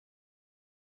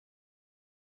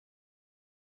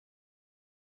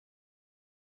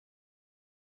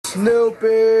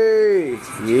Snoopy!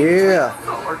 Yeah.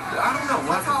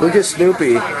 Look at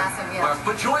Snoopy. He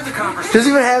doesn't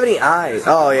even have any eyes.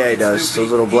 Oh yeah, he does.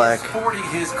 Those little black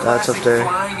dots up there.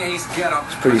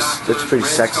 That's pretty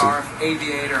sexy. Hey,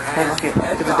 look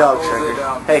at the dog, Striker.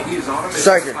 Hey,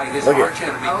 Striker, look at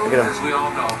him.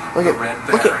 Look at.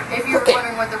 If you're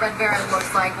wondering what the Red Baron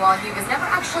looks like, well, he was never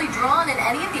actually drawn in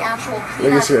any of the actual.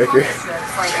 Look at Striker.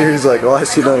 He's like, oh, I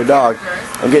see another dog.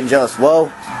 I'm getting jealous. Whoa.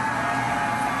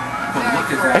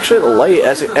 Actually, the light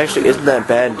actually isn't that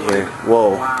bad in here.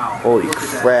 Whoa. Holy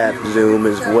crap, zoom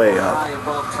is way up.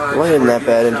 The light isn't that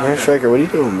bad in here. Striker, what are you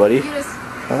doing, buddy?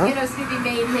 Huh? What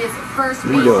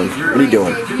are you doing? What are you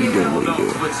doing? What are you doing? What are you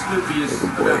doing?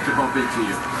 Good boy.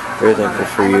 Very thankful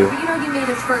for you.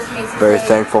 Very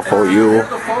thankful for you.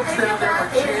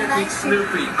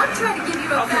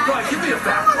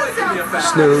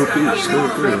 Snoopy,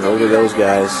 Snoopy. Look at those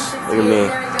guys. Look at me.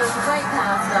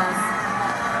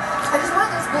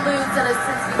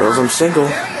 Girls, I'm single.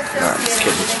 Nah, I'm just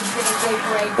kidding.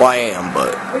 Well, I am,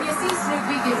 but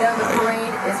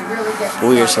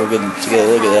we are so good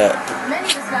together. Look at that.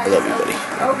 I love you, buddy.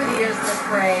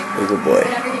 You're a good boy.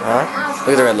 Huh?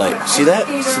 Look at the red light. See that?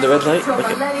 See the red light? Look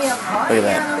at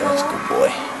that. That's a good boy.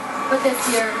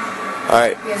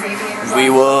 Alright. We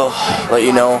will let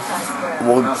you know.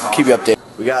 We'll keep you updated.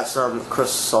 We got some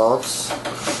croissants.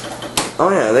 Oh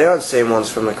yeah, they are the same ones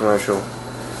from the commercial.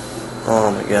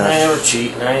 Oh my gosh. I never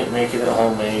cheat, and I ain't making it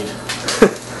homemade.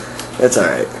 That's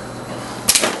alright.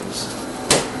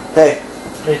 Hey.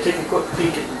 Hey, take a quick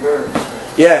peek at the birds.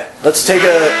 Yeah, let's take a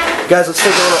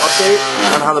little update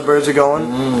on how the birds are going.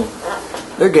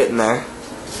 They're getting there.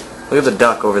 Look at the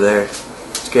duck over there.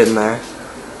 It's getting there.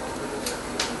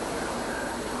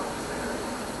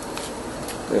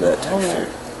 Look at that texture.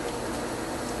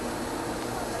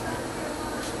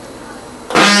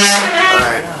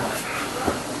 Alright.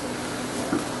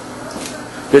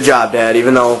 Good job, Dad,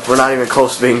 even though we're not even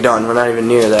close to being done. We're not even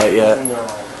near that yet.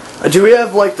 Do we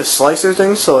have, like, the slicer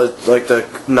thing? So, it's like, the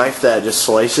knife that just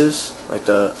slices? Like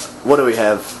the... What do we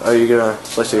have? Are you gonna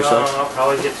slice it yourself? I'll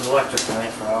probably get the electric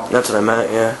knife out. That's what I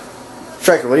meant, yeah.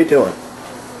 Striker, what are you doing?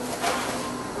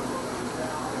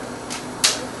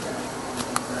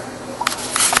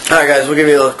 Alright, guys, we'll give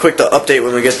you a quick update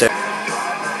when we get there.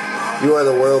 You are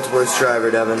the world's worst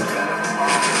driver, Devin.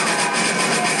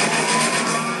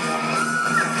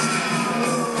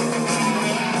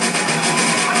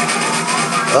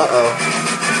 Uh-oh.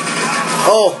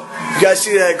 Oh, you guys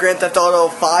see that Grand Theft Auto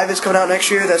 5 is coming out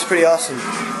next year? That's pretty awesome.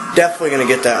 Definitely gonna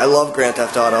get that. I love Grand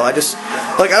Theft Auto. I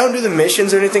don't do the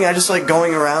missions or anything. I just like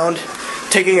going around,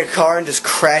 taking a car and just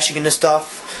crashing into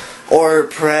stuff, or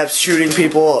perhaps shooting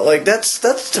people. Like that's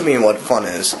to me what fun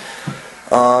is.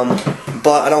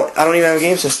 But I don't even have a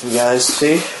game system, guys.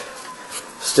 See?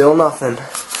 Still nothing.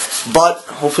 But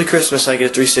hopefully Christmas I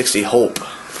get a 360.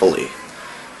 Hopefully.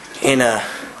 In a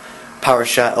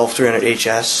PowerShot L300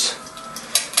 HS.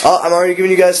 Oh, I'm already giving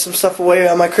you guys some stuff away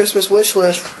on my Christmas wish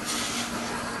list.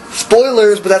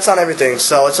 Spoilers, but that's not everything,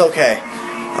 so it's okay.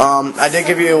 I did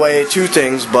give you away 2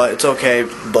 things, but it's okay.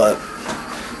 But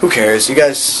who cares? You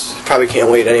guys probably can't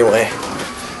wait anyway.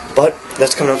 But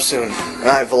that's coming up soon.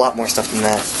 I have a lot more stuff than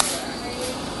that.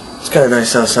 It's kind of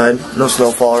nice outside. No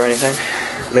snowfall or anything.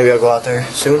 Maybe I'll go out there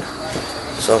soon.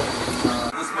 So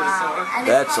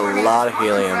that's a lot of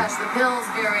helium.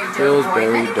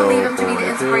 Pillsbury Doughboy.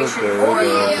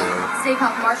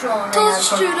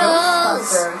 Toast strudels.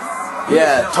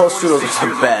 Yeah, toast strudels are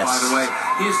the best. By the way,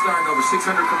 he is starting over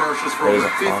 600 commercials for over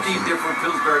 50 different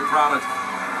Pillsbury products.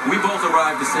 We both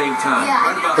arrived at the same time.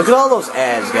 Yeah. Look at all those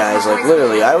ads, guys. Like,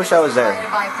 literally, I wish I was there.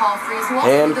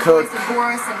 Hand-cooked,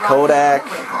 Kodak,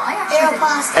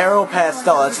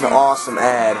 Aeropastel. That's an awesome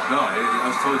ad.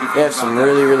 They have some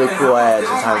really, really cool ads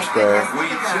in Times Square. We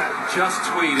just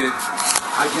tweeted,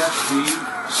 I guess,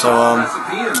 so,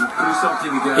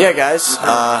 yeah, guys,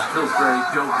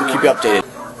 we'll keep you updated.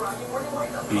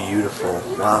 Beautiful.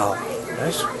 Wow.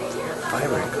 Nice,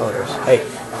 vibrant colors. Hey.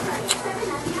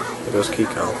 There goes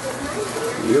Kiko.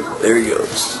 Yep, there he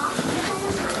goes.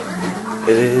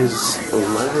 It is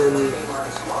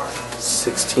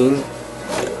 11:16,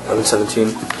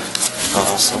 11:17.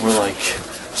 So we're like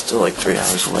still like 3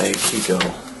 hours away. Kiko.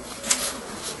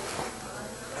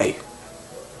 Hey.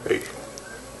 Hey.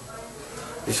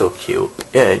 You're so cute.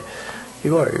 Yeah,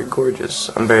 you are. You're gorgeous.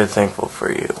 I'm very thankful for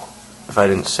you. If I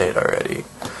didn't say it already.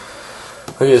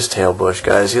 Look at his tail bush,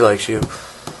 guys. He likes you.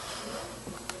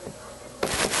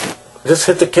 Just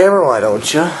hit the camera, why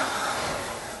don't you?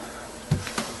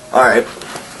 Alright.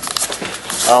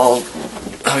 I'll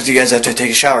talk to you guys after I take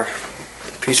a shower.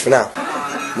 Peace for now.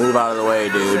 Move out of the way,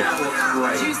 dude.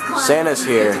 Santa's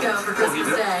here. Good to go for Christmas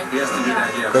Day. He has to do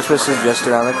that, yeah. Christmas is just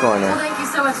around the corner. Well, thank you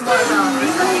so much, Laura. Thanks for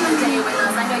spending the day with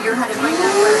us. I know you're headed right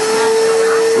back where it's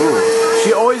natural. Ooh.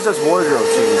 She always does wardrobe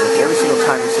changes like every single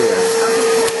time you see her.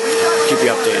 Keep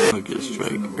you updated. Look at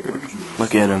Striker.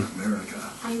 Look at him.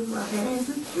 I love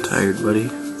it. Tired,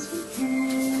 buddy.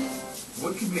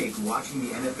 What could make watching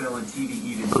the NFL on TV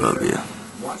even I love better? you.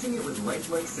 Watching it with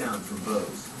lifelike sound from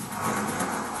Bose.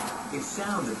 It's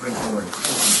sound that brings more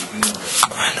intensity to the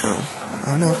game.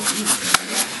 I know.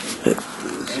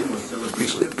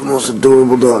 He's the most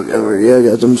adorable dog ever. Yeah, I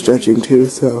got some stretching too,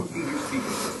 so.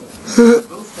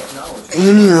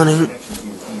 And yawning.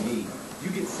 You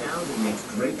get sound that makes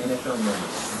great NFL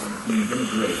moments even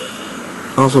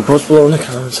greater. Also, post below in the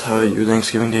comments how your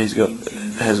Thanksgiving Day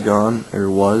has gone, or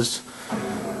was.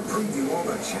 Preview all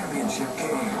the championship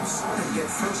games and get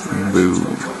first Boo. reactions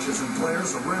from coaches and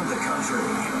players around the country.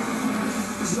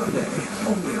 Sunday,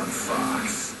 only on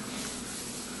Fox.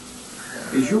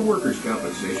 Is your workers'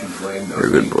 compensation claim not You're a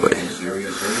good being boy. taken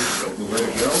seriously? Don't let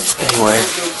it go. Anyway,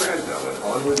 No crash down,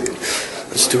 on with it.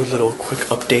 let's do a little quick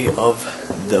update of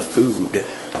the food.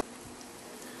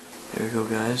 There we go,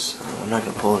 guys. I'm not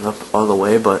going to pull it up all the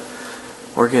way, but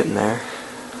we're getting there.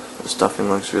 The stuffing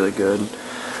looks really good.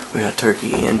 We got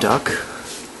turkey and duck.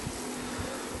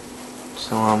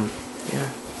 So, yeah.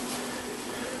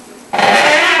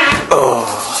 Oh,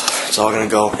 it's all going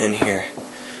to go in here.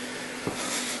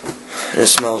 And it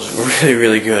smells really,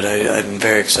 really good. I'm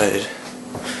very excited.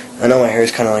 I know my hair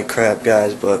is kind of like crap,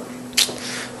 guys, but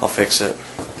I'll fix it.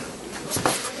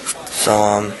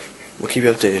 So, we'll keep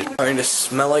you updated. Starting to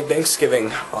smell like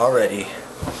Thanksgiving already.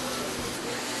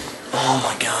 Oh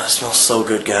my god, it smells so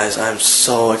good, guys. I'm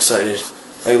so excited.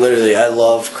 Like, literally, I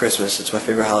love Christmas. It's my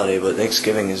favorite holiday, but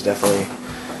Thanksgiving is definitely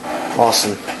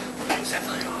awesome. It's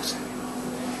definitely awesome.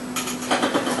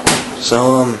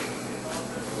 So,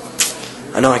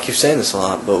 I know I keep saying this a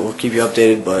lot, but we'll keep you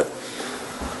updated, but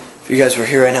if you guys were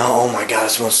here right now, oh my god,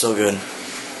 it smells so good.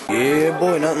 Yeah,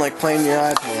 boy, nothing like playing your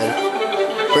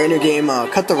iPad. Brand new game,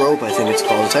 Cut the Rope, I think it's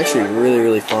called. It's actually really,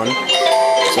 really fun.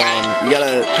 So, you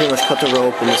gotta pretty much cut the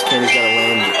rope, and this candy's gotta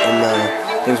land in the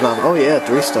thing's mouth. Oh yeah,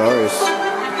 3 stars.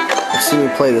 Let's see me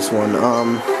play this one.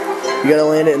 You gotta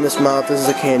land it in this mouth. This is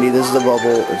the candy, this is the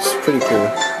bubble. It's pretty cool.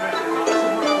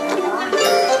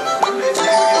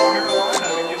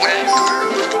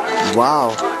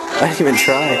 Wow, I didn't even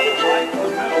try.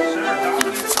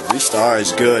 3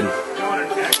 stars, good.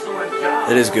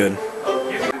 It is good.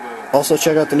 Also,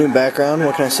 check out the new background.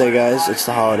 What can I say, guys? It's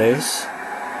the holidays.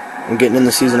 I'm getting in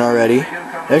the season already.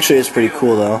 Actually, it's pretty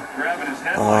cool, though.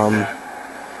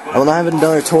 I haven't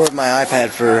done a tour of my iPad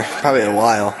for probably a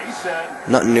while.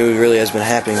 Nothing new really has been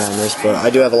happening on this, but I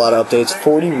do have a lot of updates.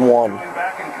 41.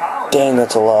 Dang,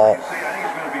 that's a lot.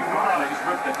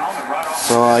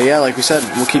 So, yeah, like we said,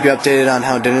 we'll keep you updated on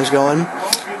how dinner's going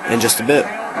in just a bit.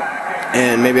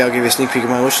 And maybe I'll give you a sneak peek of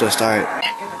my wish list. Alright.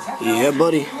 Yeah,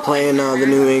 buddy. Playing the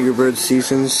new Angry Birds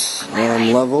Seasons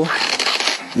level.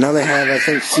 Now they have, I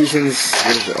think, Seasons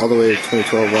all the way to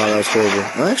 2012. Wow, that was horrible.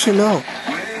 Well, actually, no.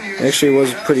 Actually, it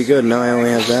was pretty good. Now I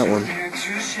only have that one.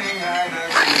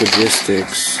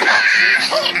 Logistics.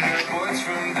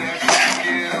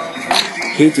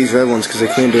 Hate these red ones because they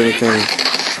can't do anything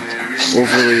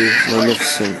overly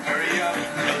magnificent.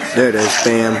 There it is.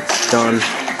 Bam. Done.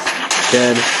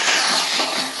 Dead.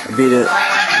 I beat it.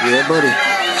 Yeah, buddy.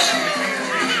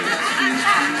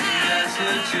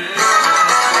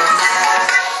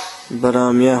 But,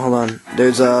 yeah, hold on.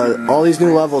 There's, all these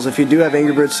new levels. If you do have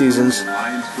Angry Birds Seasons,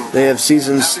 they have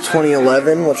Seasons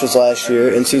 2011, which was last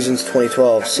year, and Seasons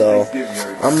 2012. So,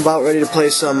 I'm about ready to play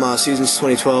some, Seasons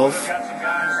 2012.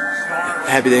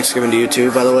 Happy Thanksgiving to you,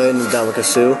 too, by the way, and down with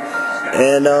Sue.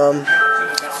 And, I'll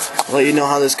let you know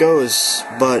how this goes.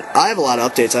 But I have a lot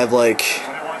of updates. I have, like,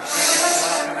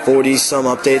 40-some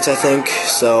updates, I think.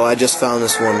 So, I just found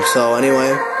this one. So,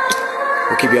 anyway,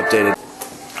 we'll keep you updated.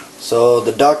 So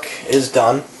the duck is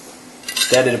done.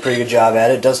 Dad did a pretty good job at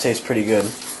it. It does taste pretty good.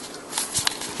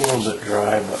 A little bit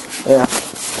dry, but Yeah.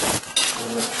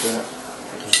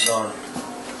 it's done.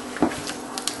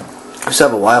 We still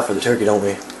have a while for the turkey, don't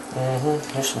we?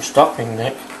 There's some stuffing,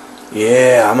 Nick.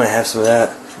 Yeah, I'm gonna have some of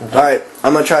that. Alright,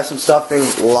 I'm gonna try some stuffing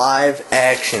live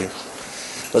action.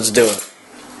 Let's do it.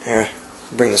 Here,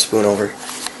 bring the spoon over.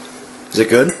 Is it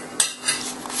good?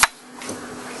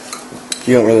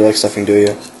 You don't really like stuffing, do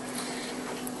you?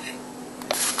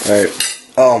 Alright.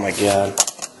 Oh my god.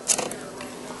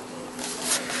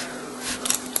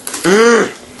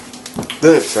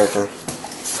 Good second.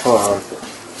 Hold on.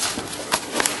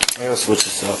 I gotta switch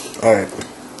this up. Alright.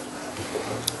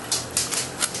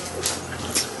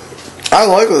 I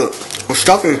like it. The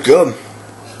stuffing's good.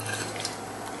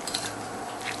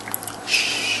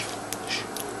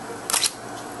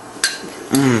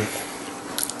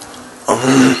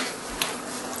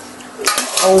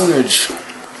 Orange.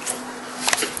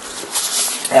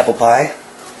 Apple pie.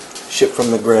 Shipped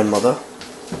from the grandmother.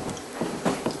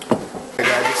 Hey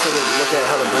guys, just look at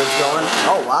how the bird's going.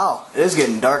 Oh wow, it is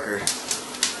getting darker.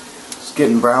 It's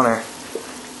getting browner.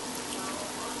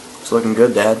 It's looking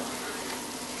good, Dad.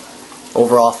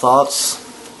 Overall thoughts?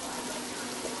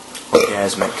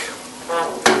 Orgasmic.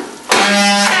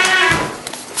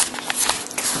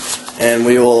 And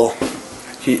we will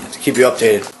keep you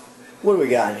updated. What do we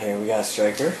got in here? We got a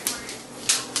striker.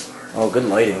 Oh, good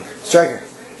lighting. Striker.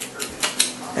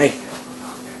 Hey.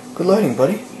 Good lighting,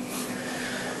 buddy.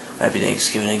 Happy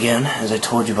Thanksgiving again, as I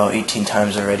told you about 18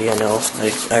 times already. I know.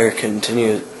 I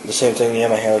continue the same thing. Yeah,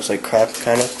 my hair looks like crap,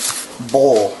 kind of.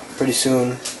 Bowl. Pretty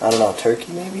soon. I don't know,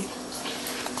 turkey maybe?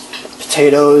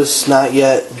 Potatoes, not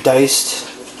yet diced.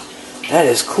 That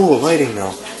is cool lighting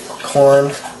though.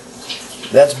 Corn.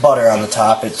 That's butter on the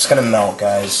top. It's gonna melt,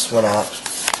 guys. We're not.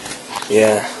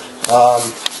 Yeah.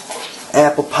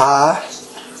 Apple pie.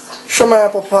 Some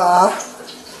apple pie.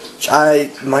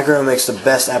 My grandma makes the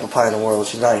best apple pie in the world.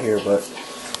 She's not here, but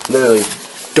literally,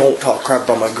 don't talk crap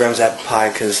about my grandma's apple pie,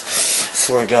 because,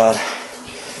 swear to God,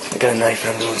 I got a knife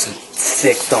and I'm doing some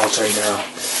sick thoughts right now.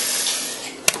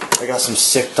 I got some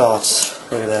sick thoughts.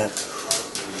 Look at that.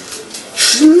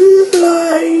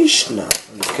 No,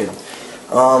 I'm just kidding.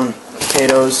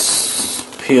 Potatoes,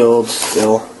 peeled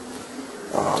still.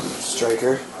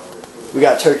 Striker. We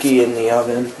got turkey in the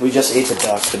oven. We just ate the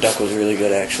duck. The duck was really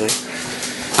good, actually.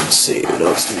 Let's see, what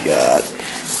else do we got?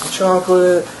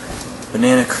 Chocolate,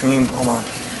 banana cream. Hold on.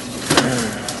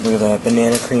 Look at that,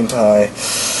 banana cream pie.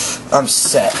 I'm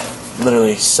set.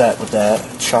 Literally set with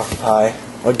that. Chocolate pie.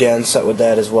 Again, set with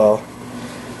that as well.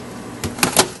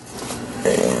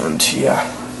 And yeah,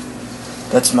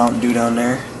 that's Mountain Dew down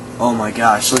there. Oh my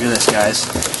gosh, look at this, guys.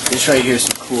 This right here is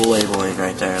some cool labeling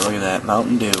right there. Look at that,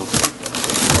 Mountain Dew.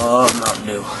 Love Mountain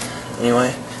Dew.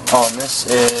 Anyway, oh, and this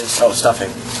is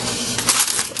stuffing.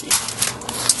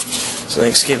 So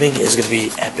Thanksgiving is gonna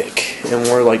be epic, and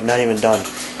we're like not even done.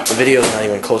 The video is not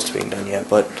even close to being done yet,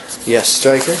 but yes,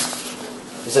 Striker.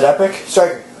 Is it epic?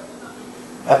 Striker.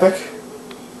 Epic?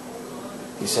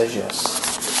 He says yes.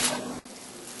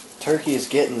 Turkey is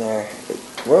getting there.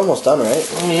 We're almost done, right?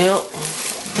 Yep.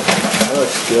 That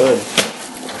looks good.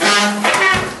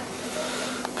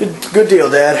 Good deal,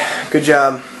 Dad. Good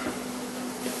job.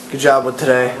 Good job with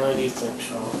today. Why do you think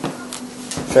so?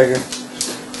 Striker.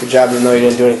 Good job, even though you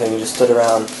didn't do anything. You just stood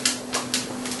around.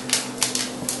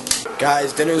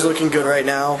 Guys, dinner's looking good right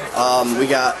now. We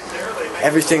got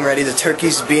everything ready. The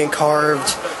turkey's being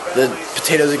carved. The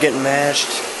potatoes are getting mashed.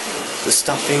 The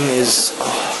stuffing is...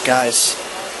 Oh, guys.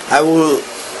 I will...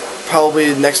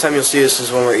 Probably next time you'll see this is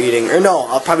when we're eating. Or no,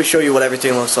 I'll probably show you what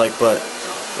everything looks like, but...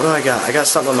 What do I got? I got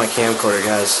something on my camcorder,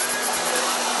 guys.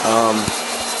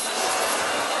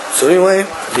 So anyway,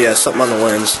 yeah, something on the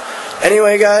lens.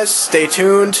 Anyway, guys, stay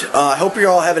tuned. I hope you're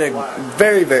all having a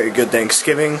very, very good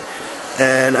Thanksgiving.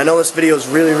 And I know this video is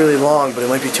really, really long, but it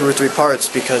might be 2 or 3 parts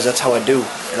because that's how I do.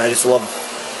 And I just love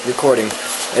recording.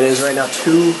 It is right now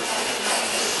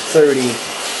 2:30.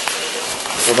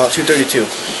 So about 2:32.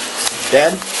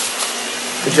 Dad?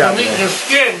 Good job. I'm eating the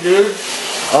skin, dude.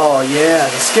 Oh yeah,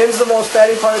 the skin's the most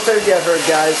fatty part of turkey I've heard,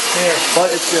 guys. Yeah.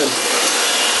 But it's good.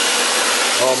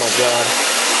 Oh my God.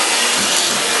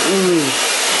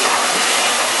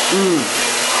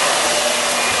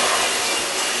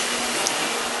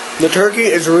 The turkey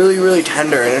is really, really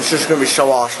tender, and it's just gonna be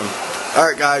so awesome. All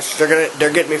right, guys,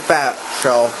 they're getting me fat,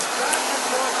 so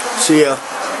see ya.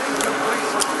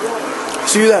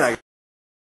 See you then.